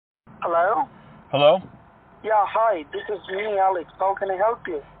Hello? Hello? Yeah, hi. This is me, Alex. How can I help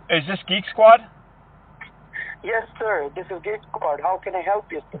you? Is this Geek Squad? Yes, sir. This is Geek Squad. How can I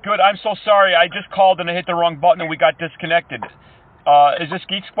help you, sir? Good, I'm so sorry. I just called and I hit the wrong button and we got disconnected. Is this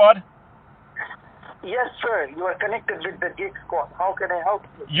Geek Squad? Yes, sir. You are connected with the Geek Squad. How can I help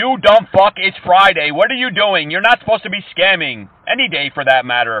you? You dumb fuck, it's Friday. What are you doing? You're not supposed to be scamming. Any day for that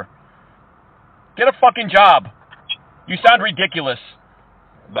matter. Get a fucking job. You sound ridiculous.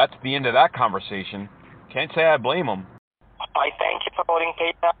 That's the end of that conversation. Can't say I blame them. I thank you for calling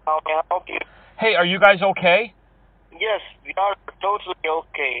PayPal. How can I help you? Hey, are you guys okay? Yes, we are totally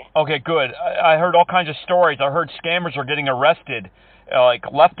okay. Okay, good. I heard all kinds of stories. I heard scammers are getting arrested, like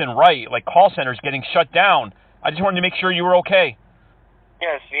left and right, like call centers getting shut down. I just wanted to make sure you were okay.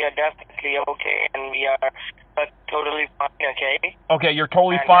 Yes, we are definitely okay, and we are totally fine, okay? Okay, you're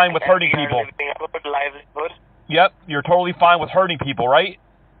totally fine with hurting people. We are living a good livelihood. Yep, you're totally fine with hurting people, right?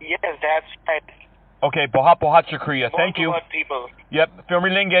 Yes, that's right. Okay, bohat shukriya. Thank you. People. Yep,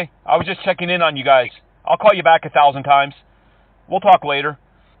 Firmilinge. I was just checking in on you guys. I'll call you back 1,000 times. We'll talk later.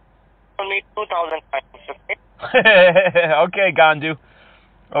 Only 2,000 times, okay? Okay, Gandu.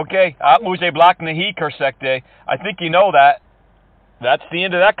 Okay, Muje Black Nahi Kersekte. I think you know that. That's the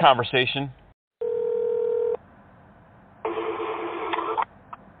end of that conversation.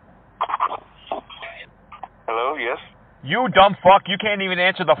 Hello, yes? You dumb fuck, you can't even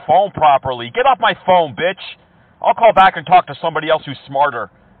answer the phone properly. Get off my phone, bitch. I'll call back and talk to somebody else who's smarter.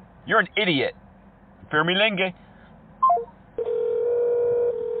 You're an idiot. Firmilinge.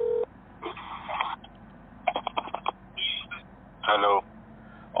 Hello.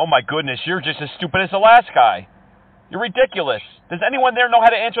 Oh my goodness, you're just as stupid as the last guy. You're ridiculous. Does anyone there know how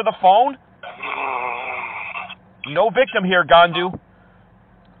to answer the phone? No victim here, Gandu.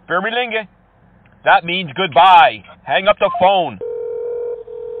 Firmilinge. That means goodbye. Hang up the phone.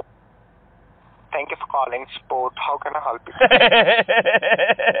 Thank you for calling Sport. How can I help you?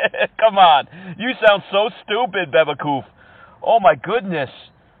 Come on. You sound so stupid, Bebakoof. Oh my goodness.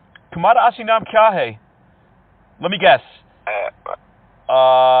 Tumhara asli naam kya hai? Let me guess.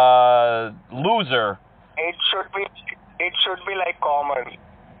 Loser. It should be like common.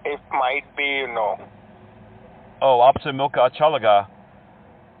 It might be, you know. Oh, aapse milka acha laga.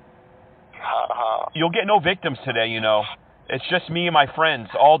 Uh-huh. You'll get no victims today, you know. It's just me and my friends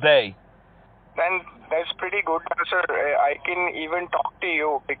all day. Then that's pretty good, sir. I can even talk to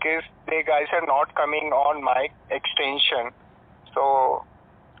you because the guys are not coming on my extension. So.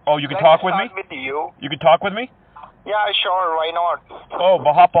 Oh, you can talk with me? With you. You can talk with me? Yeah, sure. Why not? Oh,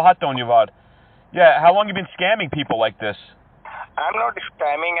 bahat Donyavad. Yeah, how long have you been scamming people like this? I'm not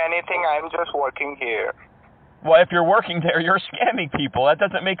scamming anything. I'm just working here. Well, if you're working there, you're scamming people. That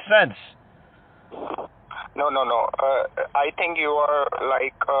doesn't make sense. No. I think you are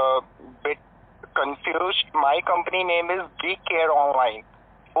like a bit confused. My company name is Geek Care Online.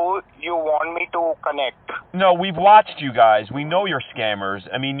 Who you want me to connect? No, we've watched you guys. We know you're scammers.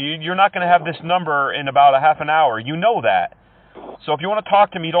 I mean, you're not going to have this number in about a half an hour. You know that. So if you want to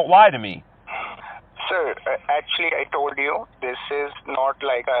talk to me, don't lie to me. Sir, actually, I told you, this is not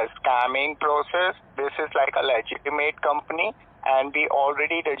like a scamming process. This is like a legitimate company, and we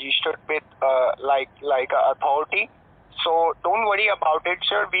already registered with like a authority. So don't worry about it,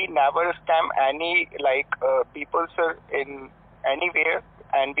 sir. We never scam any people, sir, in anywhere,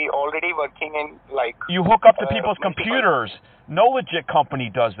 and we already working in like. You hook up to people's computers. No legit company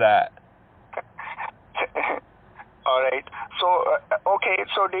does that. All right. So, okay.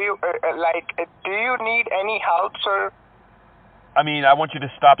 So, do you do you need any help, sir? I mean, I want you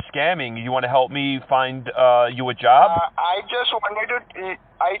to stop scamming. You want to help me find you a job? I just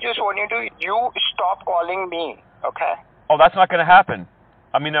wanted to. You stop calling me, okay? Oh, that's not going to happen.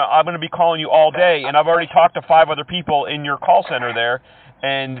 I mean, I'm going to be calling you all day, and I've already talked to 5 other people in your call center there,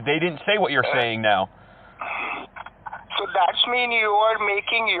 and they didn't say what you're saying now. So that's mean you are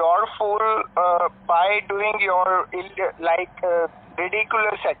making your fool by doing your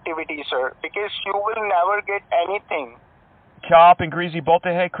ridiculous activity, sir. Because you will never get anything. Kya aap Angrezi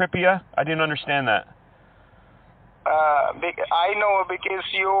bolte hai, Kripia? I didn't understand that. I know because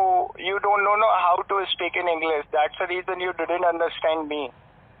you don't know how to speak in English. That's the reason you didn't understand me.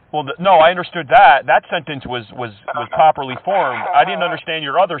 Well, no, I understood that. That sentence was properly formed. I didn't understand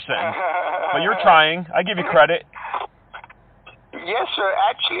your other sentence. But you're trying. I give you credit. Yes, sir.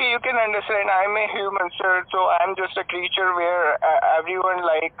 Actually, you can understand. I'm a human, sir. So I'm just a creature where everyone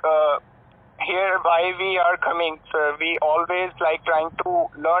here why we are coming, sir. We always trying to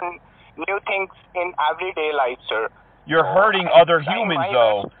learn new things in everyday life, sir. You're hurting other humans,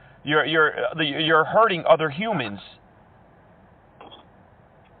 though. You're hurting other humans.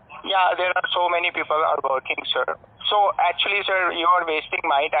 Yeah, there are so many people are working, sir. So actually, sir, you are wasting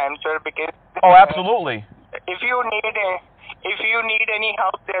my time, sir, because Oh, absolutely. if you need any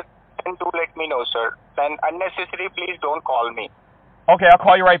help, then do let me know, sir. Then unnecessary, please don't call me. Okay, I'll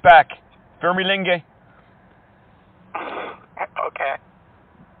call you right back. Fermilinge. Okay.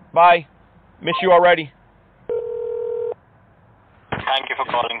 Bye. Miss you already. Thank you for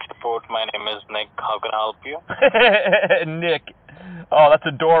calling support. My name is Nick. How can I help you? Nick. Oh, that's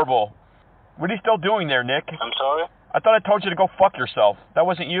adorable. What are you still doing there, Nick? I'm sorry? I thought I told you to go fuck yourself. That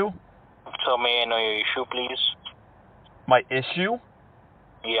wasn't you? So may I know your issue, please? My issue?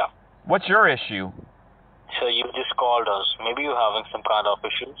 Yeah. What's your issue? So you just called us. Maybe you're having some kind of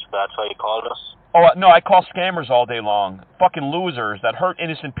issues. That's why you called us. Oh, no, I call scammers all day long. Fucking losers that hurt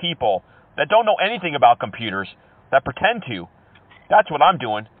innocent people, that don't know anything about computers, that pretend to. That's what I'm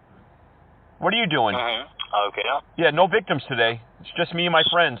doing. What are you doing? Mm-hmm. Okay. Yeah, no victims today. It's just me and my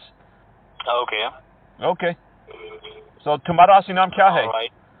friends. Okay. Okay. So, tumhara si naam kya hai? All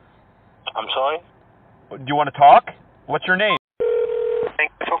right. I'm sorry? Do you want to talk? What's your name?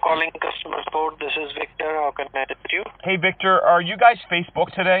 Thank you for calling customer support. This is Victor. How can I help you? Hey, Victor, are you guys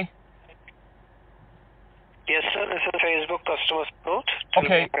Facebook today? Yes, sir. This is Facebook customer support.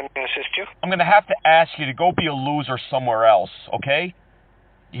 Okay. How can I assist you? I'm going to have to ask you to go be a loser somewhere else, okay?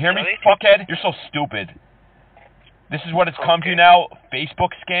 You hear me, Sorry? fuckhead? You're so stupid. This is what it's come to now,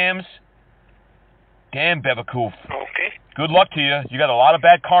 Facebook scams. Damn, Bevakoof. Okay. Good luck to you. You got a lot of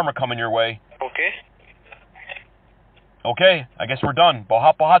bad karma coming your way. Okay. Okay, I guess we're done.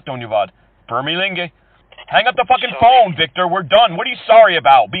 Bahat Donyavad. Fermilinge. Hang up the fucking Sorry. phone, Victor. We're done. What are you sorry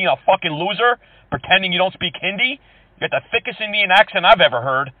about? Being a fucking loser? Pretending you don't speak Hindi? You got the thickest Indian accent I've ever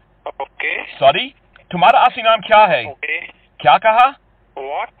heard. Okay. Sadi? Tumhara asli naam kya hai? Okay. Kya kaha?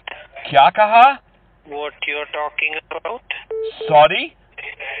 What? Kya kaha? What you're talking about? Sadi?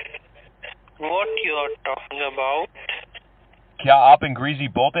 What you're talking about? Kya aap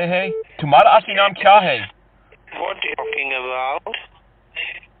Angrezi bolte hai? Tumhara asli naam kya hai? What you're talking about?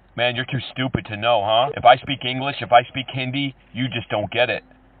 Man, you're too stupid to know, huh? If I speak English, if I speak Hindi, you just don't get it.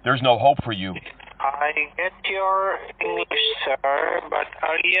 There's no hope for you. I get your English, sir, but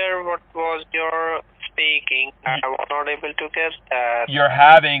earlier what was your speaking? I was not able to get that. You're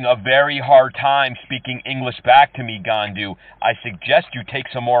having a very hard time speaking English back to me, Gandu. I suggest you take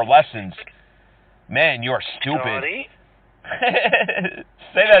some more lessons. Man, you're stupid. Sorry?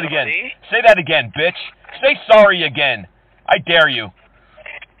 Say that again. Sorry? Say that again, bitch. Say sorry again. I dare you.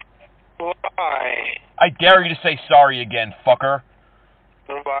 Why? I dare you to say sorry again, fucker.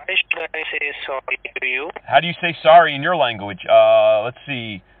 Why should I say sorry to you? How do you say sorry in your language? Let's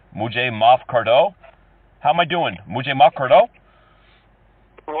see. Mujhe maaf kar do? How am I doing? Mujhe maaf kar do?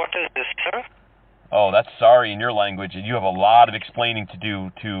 What is this, sir? Oh, that's sorry in your language, and you have a lot of explaining to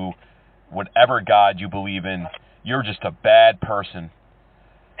do to whatever God you believe in. You're just a bad person.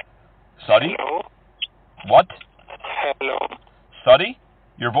 Sadi? Hello? What? Hello? Sadi?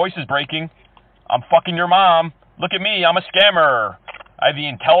 Your voice is breaking. I'm fucking your mom. Look at me, I'm a scammer. I have the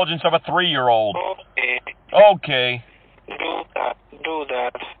intelligence of a 3-year-old. Okay. Okay. Do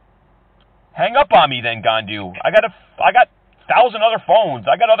that. Hang up on me then, Gandu. I got 1,000 other phones.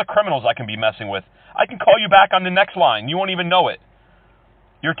 I got other criminals I can be messing with. I can call you back on the next line. You won't even know it.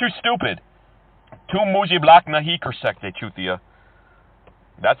 You're too stupid. Tu mujhe black nahi kar sakte, chutia.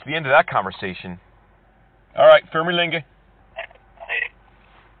 That's the end of that conversation. All right, Fermilinge.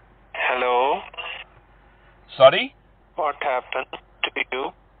 Hello? Sadi? What happened to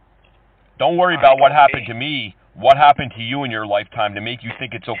you? Don't worry about what happened to me. What happened to you in your lifetime to make you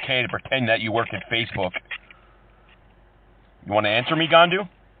think it's okay to pretend that you work at Facebook? You want to answer me, Gandu?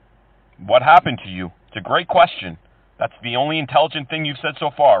 What happened to you? It's a great question. That's the only intelligent thing you've said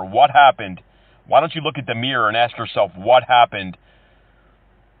so far. What happened? Why don't you look at the mirror and ask yourself, what happened?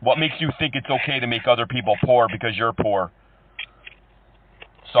 What makes you think it's okay to make other people poor because you're poor?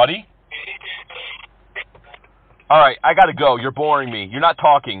 Sadi? Alright, I gotta go. You're boring me. You're not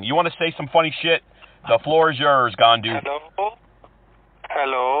talking. You want to say some funny shit? The floor is yours, Gandu. Hello?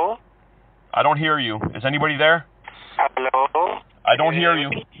 Hello? I don't hear you. Is anybody there? Hello? I don't hear you.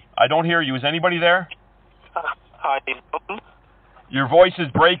 I don't hear you. Is anybody there? I don't. Your voice is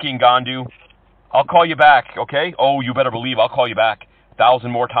breaking, Gandu. I'll call you back, okay? Oh, you better believe I'll call you back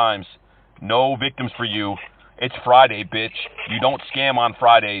 1,000 more times. No victims for you. It's Friday, bitch. You don't scam on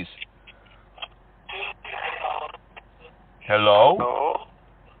Fridays. Hello? Hello?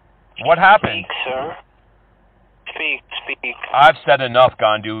 What happened? Speak, sir. Speak. I've said enough,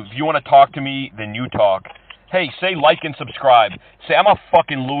 Gandu. If you want to talk to me, then you talk. Hey, say like and subscribe. Say I'm a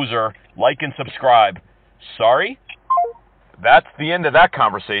fucking loser. Like and subscribe. Sorry? That's the end of that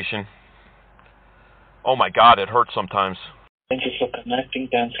conversation. Oh my God, it hurts sometimes. Thank you for connecting.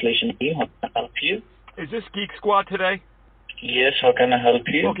 Cancellation team. How can I help you? Is this Geek Squad today? Yes, how can I help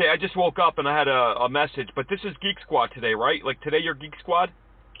you? Okay, I just woke up and I had a message, but this is Geek Squad today, right? Like today you're Geek Squad?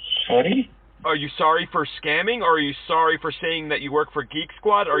 Sorry? Are you sorry for scamming, or are you sorry for saying that you work for Geek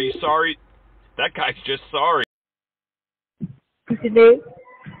Squad? Or are you sorry? That guy's just sorry. Today,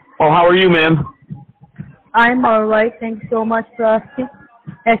 Oh, how are you, ma'am? I'm alright. Thanks so much for asking.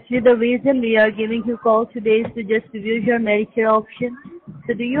 Actually, the reason we are giving you a call today is to just review your Medicare option.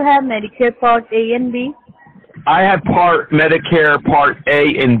 So, do you have Medicare Part A and B? I have Medicare Part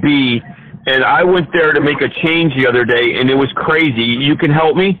A and B, and I went there to make a change the other day, and it was crazy. You can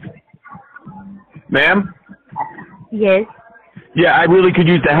help me? Ma'am? Yes. Yeah, I really could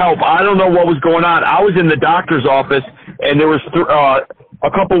use the help. I don't know what was going on. I was in the doctor's office, and there was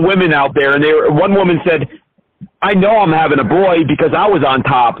a couple women out there, and one woman said, I know I'm having a boy because I was on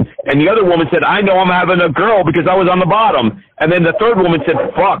top. And the other woman said, I know I'm having a girl because I was on the bottom. And then the third woman said,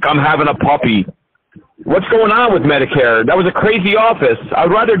 fuck, I'm having a puppy. What's going on with Medicare? That was a crazy office. I'd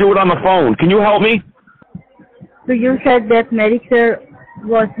rather do it on the phone. Can you help me? So, you said that Medicare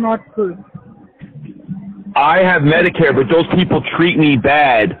was not good. I have Medicare, but those people treat me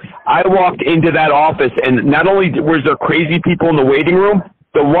bad. I walked into that office, and not only was there crazy people in the waiting room,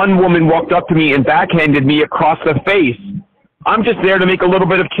 the one woman walked up to me and backhanded me across the face. I'm just there to make a little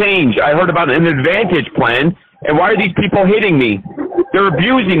bit of change. I heard about an Advantage plan, and why are these people hitting me? They're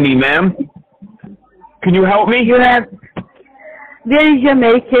abusing me, ma'am. Can you help me? Where is your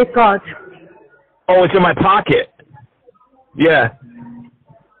Medicare card? Oh, it's in my pocket. Yeah.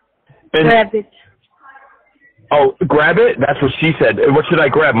 And, Grab it. oh, grab it? That's what she said. What should I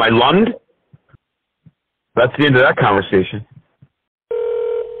grab? My Lund? That's the end of that conversation.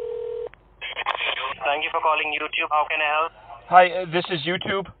 Thank you for calling YouTube. How can I help? Hi, this is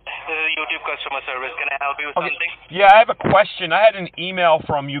YouTube. This is YouTube customer service. Can I help you with something? Yeah, I have a question. I had an email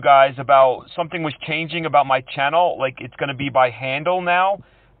from you guys about something was changing about my channel. Like it's going to be by handle now,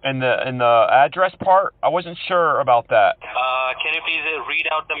 in the address part. I wasn't sure about that. Can you please read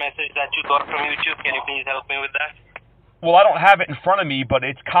out the message that you got from YouTube? Can you please help me with that? Well, I don't have it in front of me, but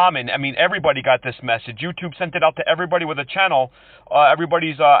it's common. I mean, everybody got this message. YouTube sent it out to everybody with a channel.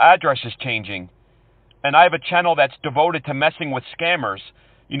 Everybody's address is changing. And I have a channel that's devoted to messing with scammers.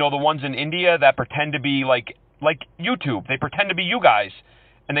 You know, the ones in India that pretend to be like YouTube. They pretend to be you guys.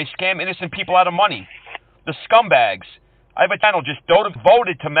 And they scam innocent people out of money. The scumbags. I have a channel just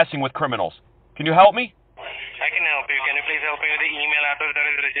devoted to messing with criminals. Can you help me? I can help you. Can you please help me with the email address that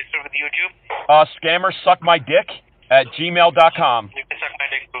is registered with YouTube? Scammersuckmydick@gmail.com. You can suck my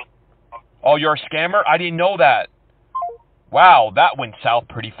dick too. Oh, you're a scammer? I didn't know that. Wow, that went south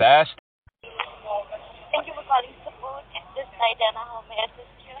pretty fast. Thank you for calling support. This is Diana. How may I assist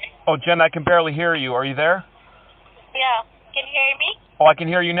you? Oh, Jen, I can barely hear you. Are you there? Yeah. Can you hear me? Oh, I can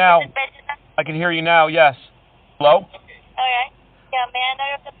hear you now. Is it better now? I can hear you now, yes. Hello? All right. Yeah, may I know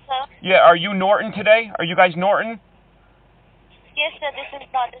your concern? Yeah, are you Norton today? Are you guys Norton? Yes, sir. This is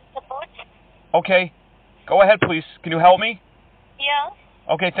Norton support. Okay. Go ahead, please. Can you help me? Yeah.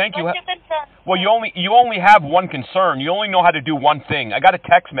 Okay, thank you. What's your concern? Well, you only have one concern. You only know how to do one thing. I got a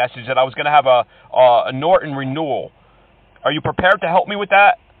text message that I was going to have a Norton renewal. Are you prepared to help me with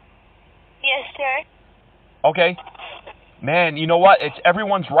that? Yes, sir. Okay. Man, you know what? It's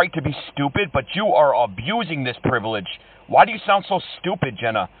everyone's right to be stupid, but you are abusing this privilege. Why do you sound so stupid,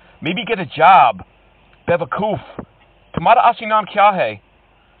 Jenna? Maybe get a job. Bevakoof. Tumhara asli naam kya hai?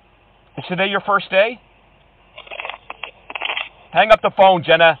 Is today your first day? Hang up the phone,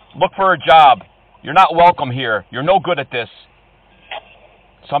 Jenna. Look for a job. You're not welcome here. You're no good at this.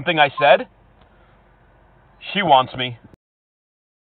 Something I said? She wants me.